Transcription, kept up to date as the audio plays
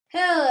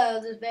Hello,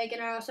 this is Bacon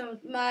Awesome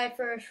with my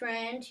first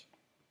friend,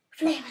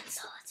 Flamin'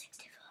 Solid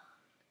 64.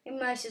 and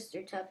my sister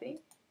Tuffy.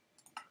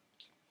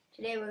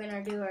 Today we're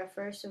gonna do our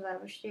first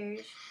survival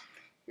series.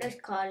 Let's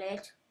call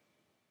it.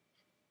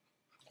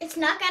 It's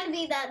not gonna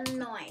be that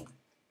annoying.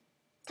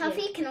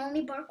 Tuffy can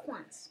only bark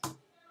once.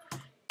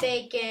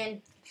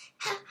 Bacon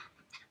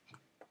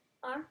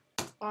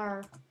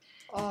R.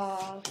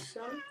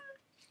 Awesome.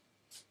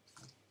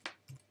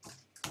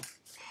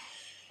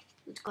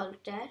 Let's call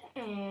it that,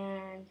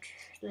 and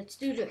let's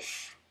do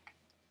this.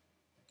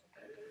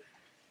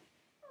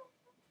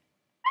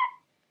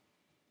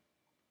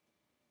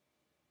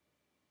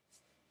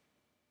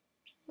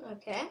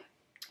 Okay.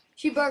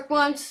 She barked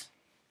once.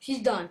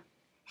 She's done.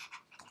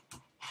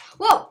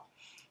 Whoa!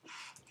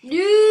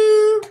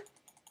 No!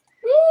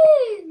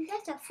 Woo!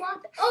 That's a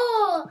flop.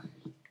 Oh!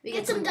 We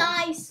Get some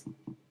dyes.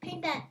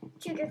 Paint that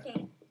sugar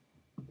cane.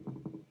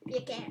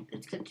 You can't.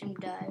 Let's get some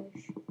dyes.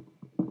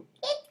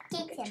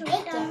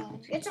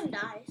 Get some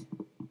dyes.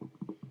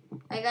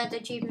 I got the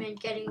achievement,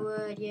 getting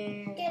wood,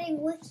 yeah.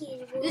 Getting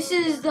wicked wood. This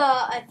is the,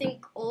 I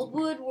think, old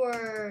wood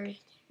or...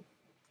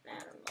 I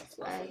don't know.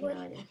 Fluffy wood.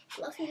 idea.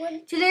 Fluffy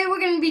wood. Today we're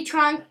going to be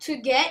trying to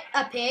get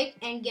a pig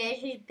and get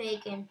his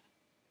bacon.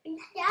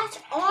 That's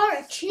our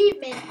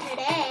achievement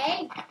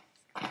today.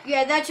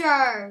 Yeah, that's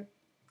our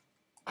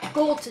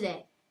goal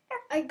today.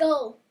 A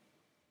goal.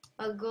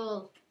 A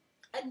goal.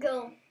 A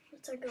goal.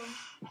 What's our goal?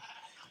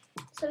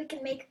 So we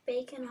can make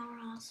bacon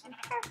all awesome.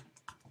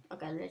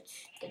 Okay, let's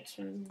get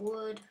some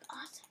wood.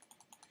 Awesome.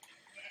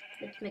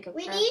 Let's make a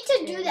We craft need to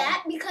do table.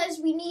 that because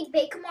we need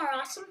bacon more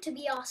awesome to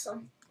be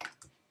awesome.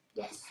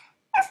 Yes.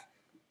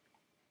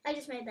 I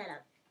just made that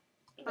up.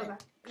 But Okay.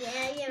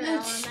 yeah, you know.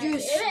 Let's I'm not-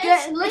 just it is-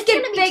 get- let's it's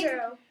get gonna be bacon.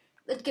 true.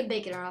 Let's get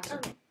bacon awesome.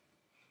 Okay.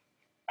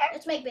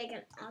 Let's make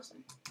bacon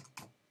awesome.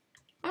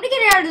 I'm gonna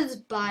get out of this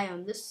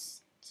biome.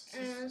 This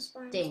It's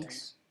fine,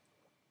 stinks.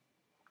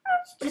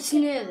 But it's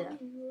new though.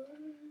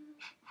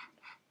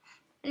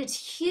 And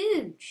it's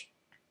huge.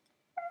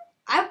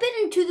 I've been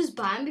into this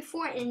biome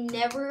before and it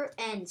never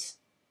ends.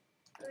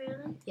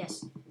 Really?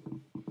 Yes.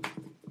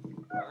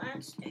 Well,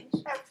 that stinks.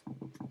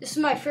 This is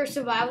my first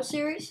survival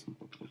series.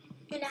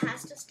 And it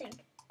has to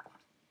stink.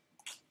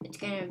 It's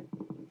gonna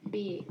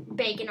be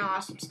bacon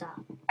awesome stuff.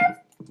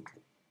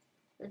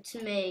 Let's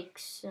make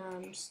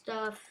some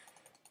stuff.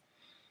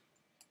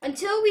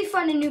 Until we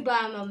find a new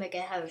biome, I'll make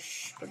a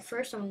house. But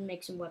first, I'm gonna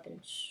make some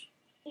weapons.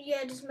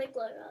 Yeah, just make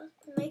like a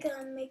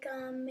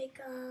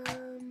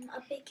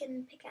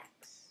bacon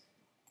pickaxe.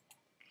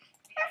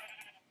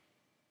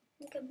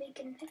 Make a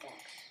bacon pickaxe.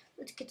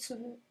 Let's get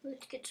some wood.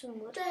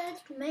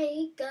 Let's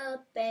make a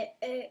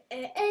bacon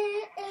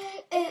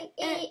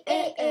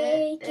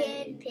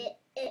pickaxe.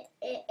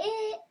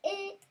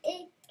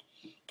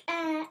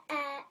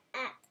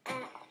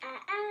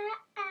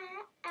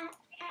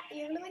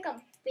 You're gonna make a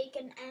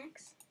bacon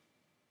axe.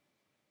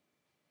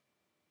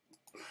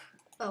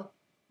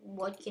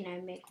 What can I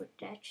make with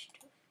that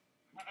stuff?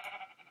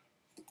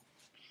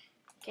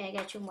 Okay, I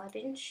got some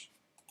weapons.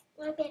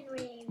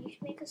 Weaponry. You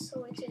should make a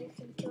sword so you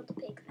can kill the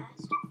pig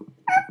fast.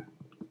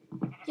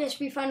 Yes,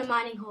 we found a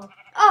mining hole.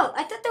 Oh,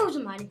 I thought that was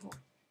a mining hole.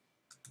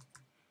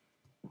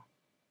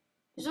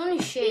 There's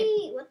only shade.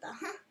 Wait, what the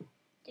huh?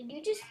 Did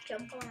you just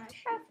jump on our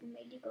ship and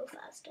made you go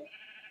faster?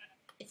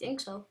 I think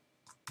so.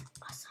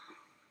 Awesome.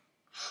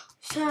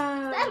 So,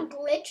 Is that a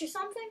glitch or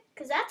something?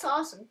 Because that's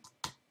awesome.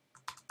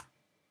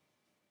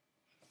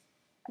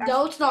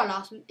 no, it's not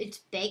awesome. It's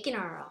bacon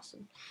are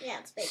awesome. Yeah,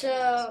 it's bacon.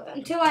 So,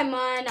 until I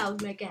mine, I'll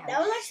make a house. That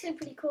was actually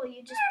pretty cool.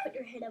 You just put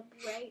your head up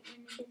right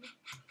when you did it.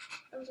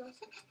 That was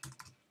awesome.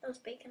 That was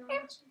bacon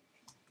awesome.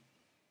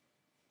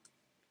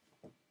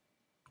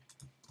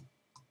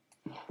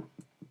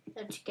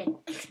 Let's get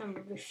some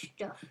of this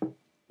stuff.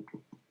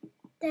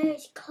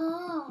 There's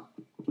coal.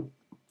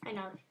 I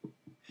know.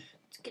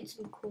 Let's get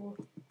some coal.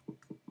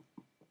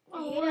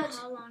 I hate what?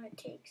 how long it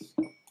takes.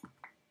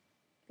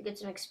 To get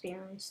some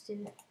experience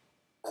too.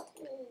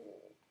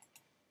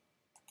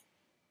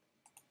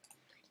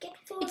 Get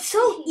full It's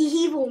so of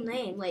evil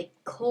name, like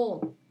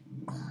coal.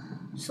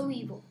 So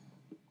evil.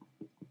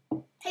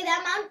 Hey,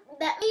 that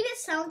made it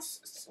sound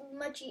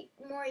much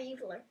more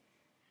eviler.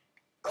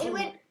 Coal. It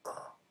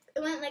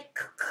went like.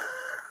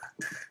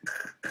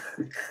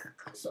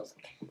 So it's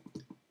like.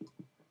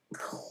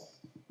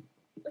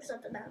 Or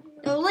something that.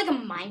 No, like a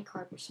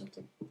minecart or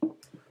something.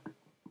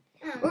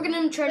 We're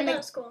gonna try to That make.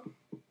 was cool.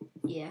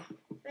 Yeah.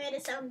 Made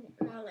it sound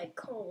more like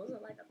coal,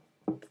 wasn't like a.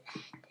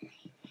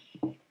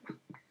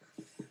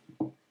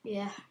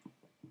 Yeah.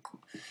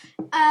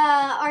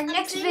 Our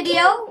next thinking-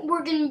 video,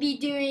 we're gonna be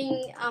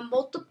doing a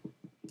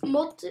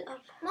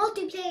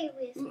Multiplayer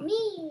with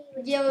me.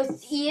 yeah,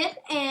 with Ian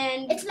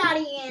and It's not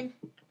Ian.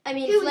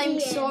 Who's Flame Ian?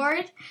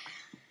 Sword,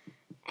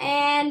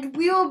 and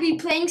we will be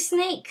playing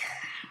Snake.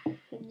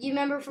 You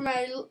remember from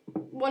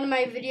one of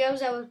my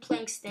videos, I was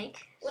playing Snake.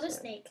 What a So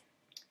snake.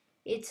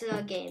 It's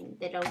a game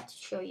that I'll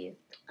show you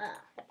how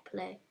to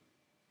play.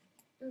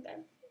 Okay.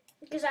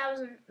 Because I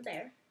wasn't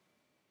there.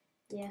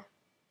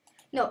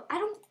 No, I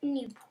don't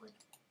need wood.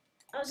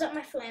 I was at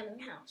my flaming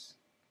house.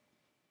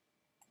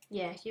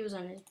 Yeah, he was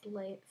on his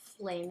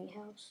flaming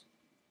house.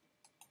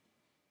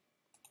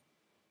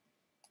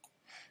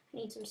 I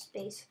need some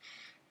space.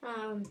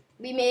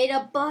 We made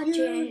a budget.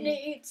 You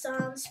need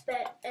some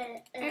space.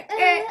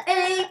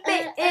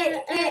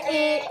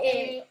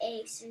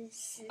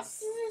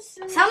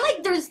 Sound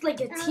like there's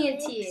like a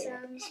TNT.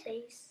 Some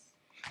space.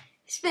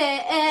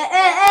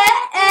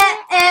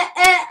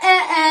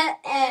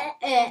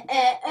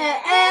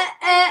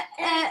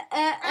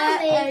 I'll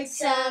make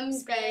some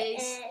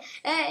space.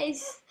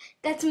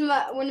 That's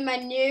one of my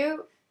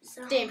new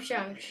theme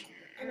songs.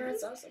 I know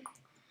it's awesome.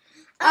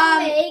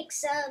 I'll make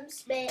some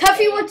space.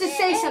 Tuffy wants to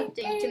say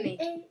something to me.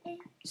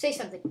 Say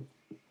something.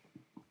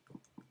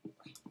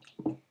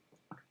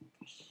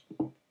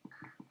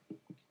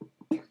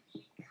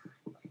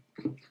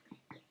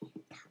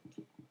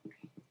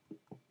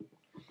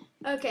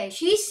 Okay,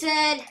 she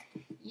said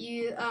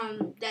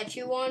that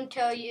she won't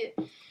tell you.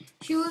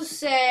 She will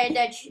say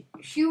that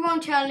she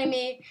won't tell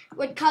me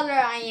what color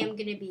I am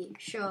gonna be.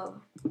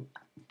 So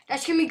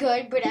that's gonna be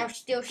good, but I'll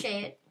still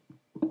say it.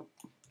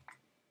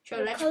 So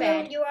What that's color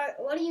bad. you are?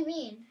 What do you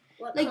mean?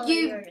 What Like color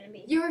you're gonna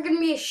be? you're gonna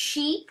be a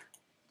sheep.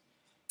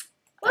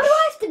 Why do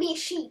I have to be a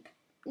sheep?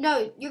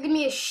 No, you're gonna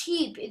be a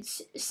sheep.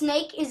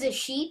 Snake is a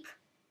sheep.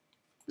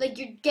 Like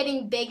you're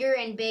getting bigger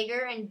and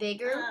bigger and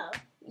bigger. Oh.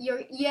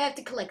 You have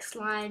to collect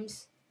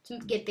slimes to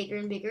get bigger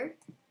and bigger.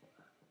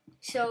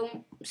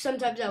 So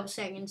sometimes I was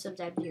second,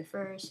 sometimes you're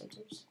first,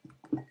 sometimes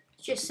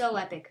it's just so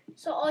epic.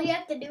 So all you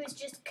have to do is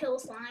just kill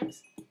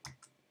slimes.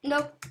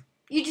 Nope,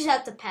 you just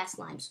have to pass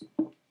slimes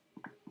You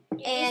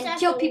and just have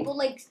kill to- people.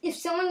 Like if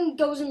someone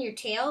goes in your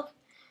tail,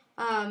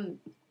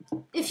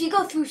 if you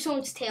go through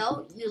someone's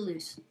tail, you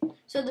lose.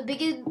 So the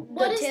bigger the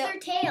What is tail, their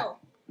tail?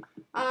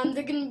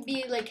 they're gonna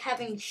be like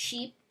having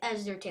sheep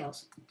as their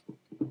tails.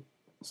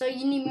 So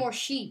you need more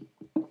sheep.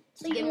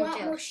 So get you more want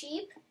tails. more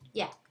sheep?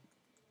 Yeah.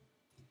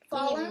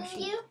 Following more sheep.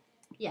 you?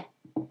 Yeah.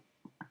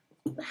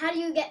 But how do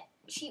you get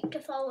sheep to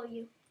follow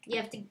you? You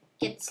have to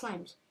get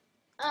slimes.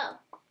 Oh.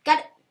 Got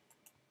it.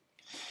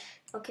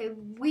 Okay,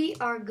 we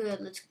are good.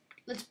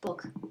 Let's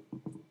book.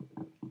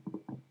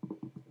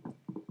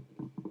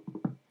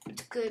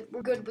 It's good.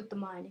 We're good with the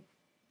mining.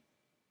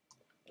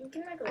 You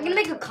can make I'm gonna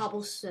make a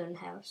cobblestone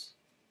house.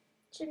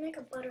 Should make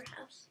a butter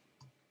house.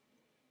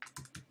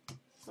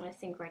 I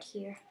think right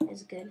here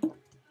is good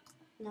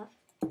enough.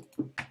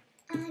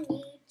 I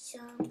need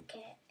some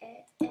cake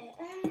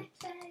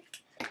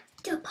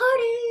to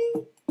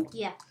party.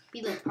 Yeah,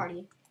 we like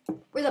party.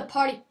 We're the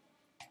party.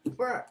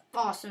 We're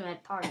awesome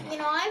at party. You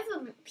know, I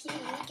have a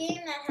PE game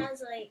that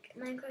has like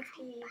Minecraft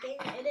PE game.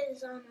 It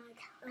is on like,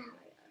 oh my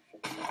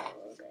gosh,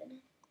 it's so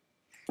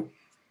good.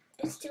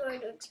 It's too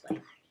hard to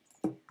explain.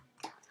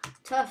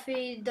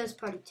 Tuffy does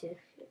party too.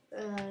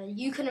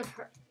 You could have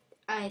heard.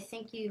 I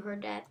think you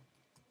heard that,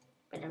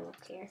 but I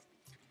don't care.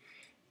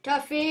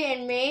 Tuffy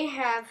and me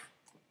have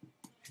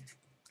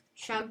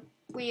some.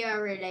 We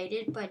are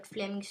related, but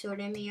Flaming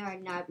Sword and me are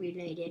not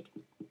related.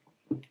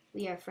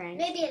 We are friends.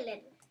 Maybe a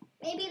little.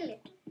 Maybe a little.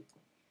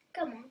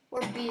 Come on.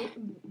 Or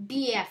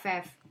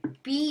BFF.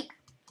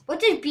 What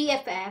does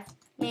BFF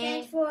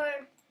mean? Stands for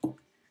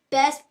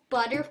Best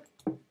butter.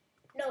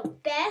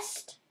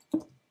 best.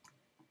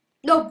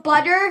 No,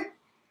 butter.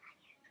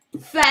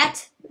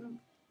 Fat.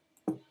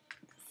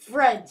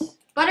 Friends.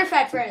 Butter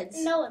fat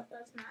friends. No, it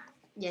does not.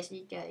 Yes,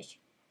 it does.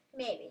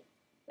 Maybe.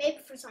 Maybe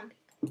for some people.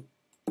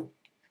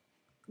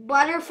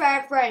 Butter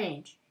fat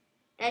friends.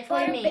 That's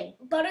what I mean.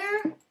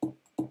 Butter.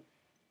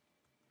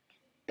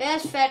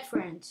 Best fat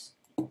friends.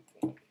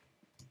 Okay,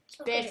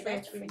 Best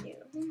that's friends. for you.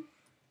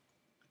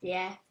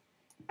 Yeah.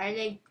 I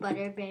like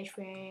butter best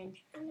friends.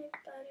 I like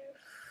butter.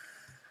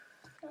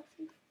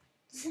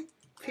 Fluffy.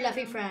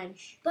 Fluffy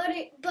friends.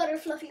 Butter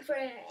fluffy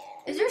friend.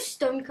 Is there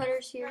stone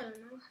cutters I here? don't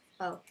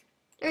know.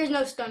 There's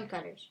no stone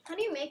cutters How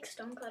do you make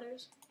stone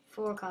cutters?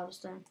 for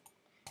cobblestone.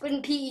 But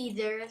in PE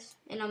there is,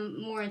 and I'm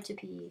more into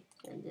PE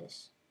than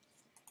this.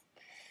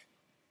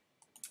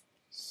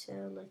 So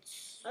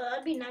let's.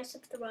 That'd be nice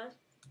if there was.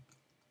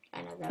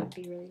 I know that would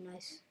be really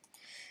nice.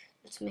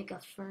 Let's make a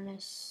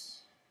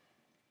furnace.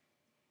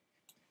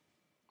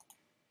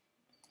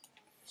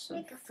 Some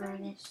Make a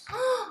furnace.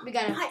 We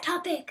gotta. Hot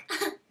topic.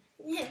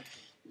 Yeah.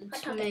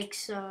 Let's topic. make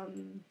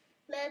some.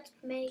 Let's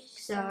make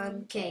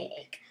Some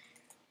cake.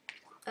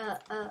 Okay,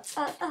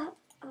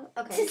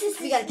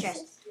 we got a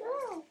chest.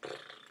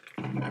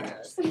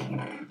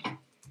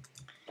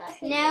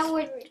 Now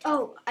what?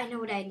 Oh, I know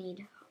what I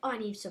need. Oh, I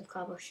need some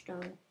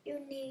cobblestone. You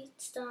need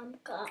some.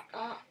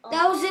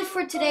 That was it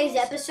for today's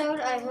episode.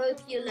 I hope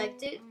you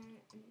liked it.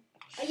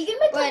 Are you gonna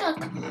make like a?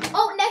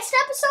 Oh, next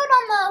episode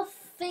on the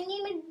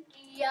thingy.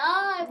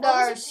 Yeah. what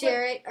Our was it?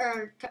 series,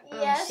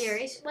 Yes.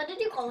 series, What did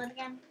you call it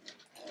again?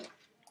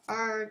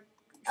 our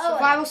Oh,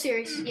 survival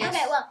series. Yes.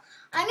 Okay, well,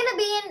 I'm gonna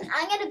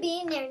be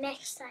in there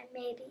next time,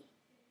 maybe.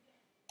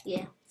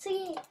 Yeah.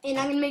 See. And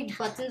I'm gonna make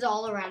buttons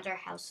all around our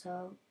house.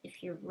 So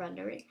if you're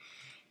wondering,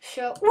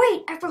 so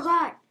wait, I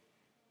forgot.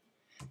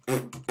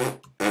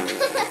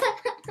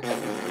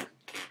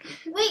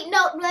 Wait,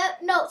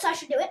 no,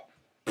 Sasha, do it.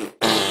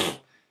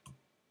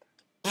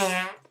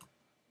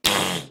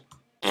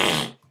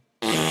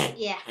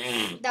 yeah,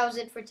 that was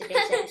it for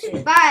today's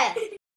episode. Bye.